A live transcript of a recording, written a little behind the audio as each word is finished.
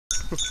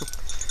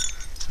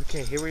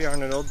Okay, here we are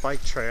on an old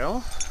bike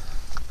trail.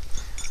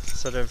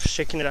 Sort of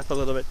shaking it up a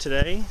little bit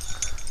today.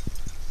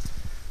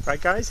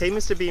 Right guys? Hey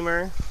Mr.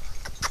 Beamer.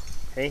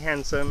 Hey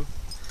handsome.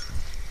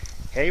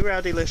 Hey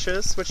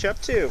Rowdylicious. What you up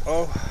to?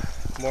 Oh,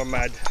 more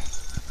mud.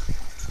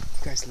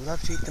 You guys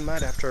love to eat the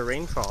mud after a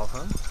rainfall,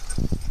 huh?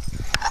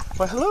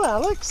 Well, hello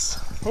Alex.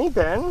 Hey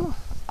Ben. You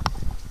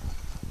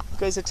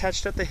guys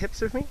attached at the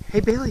hips with me? Hey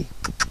Bailey.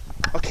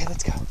 Okay,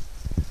 let's go.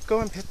 Go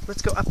on Pip.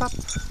 Let's go up, up.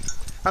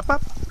 Up,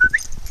 up.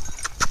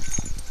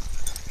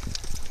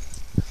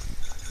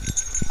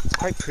 It's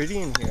quite pretty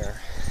in here.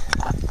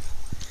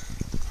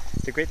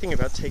 The great thing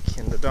about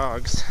taking the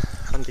dogs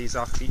on these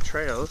offbeat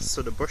trails,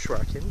 sort of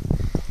bushwalking,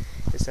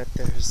 is that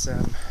there's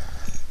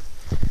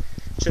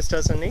just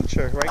us in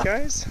nature, right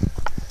guys?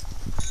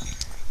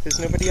 There's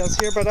nobody else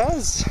here but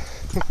us.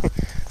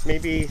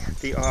 Maybe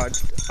the odd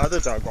other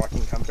dog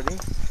walking company,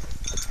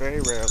 but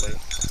very rarely.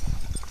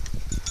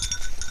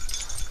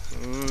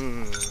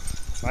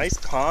 Nice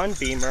pond,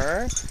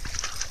 Beamer.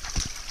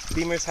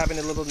 Beamer's having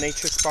a little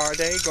nature spa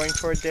day, going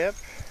for a dip.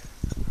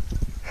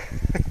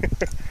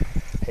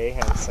 Hey,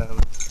 handsome.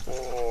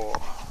 Oh,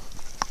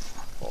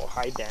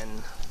 hi,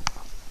 Ben.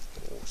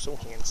 Oh, so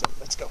handsome.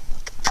 Let's go.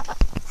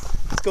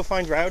 Let's go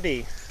find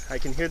Rowdy. I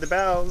can hear the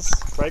bells.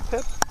 Right,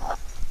 Pip?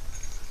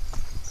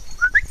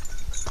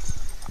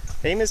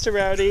 Hey, Mr.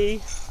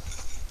 Rowdy.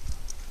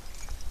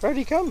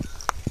 Rowdy, come.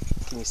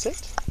 Can you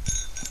sit?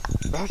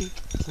 Rowdy,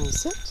 can you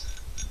sit?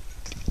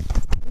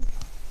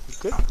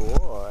 Good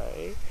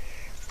boy.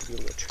 Give you a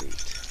little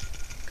treat.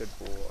 Good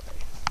boy.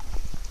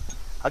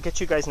 I'll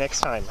get you guys next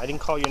time. I didn't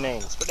call your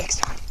names, but next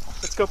time.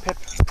 Let's go, Pip.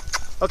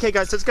 Okay,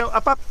 guys, let's go.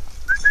 Up, up.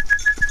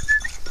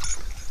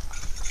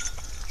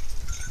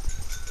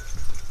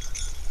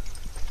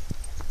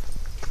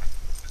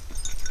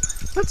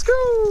 Let's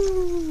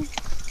go.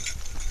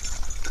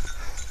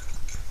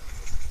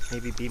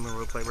 Maybe Beamer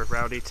will play with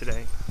Rowdy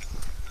today.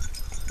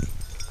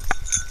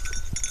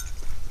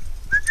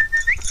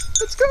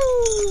 Let's go.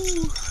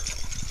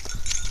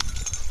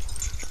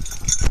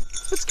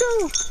 Let's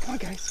go. Come on,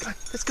 guys. Come on.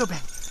 Let's go, Ben.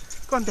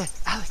 Go on, Ben.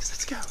 Alex,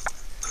 let's go.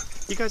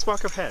 You guys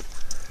walk ahead.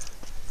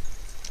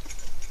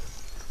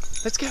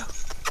 Let's go.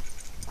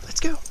 Let's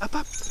go. Up,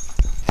 up.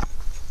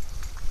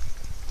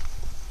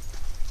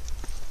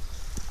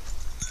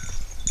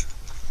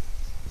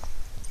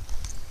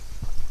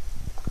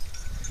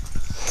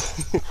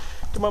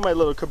 Come on, my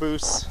little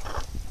caboose.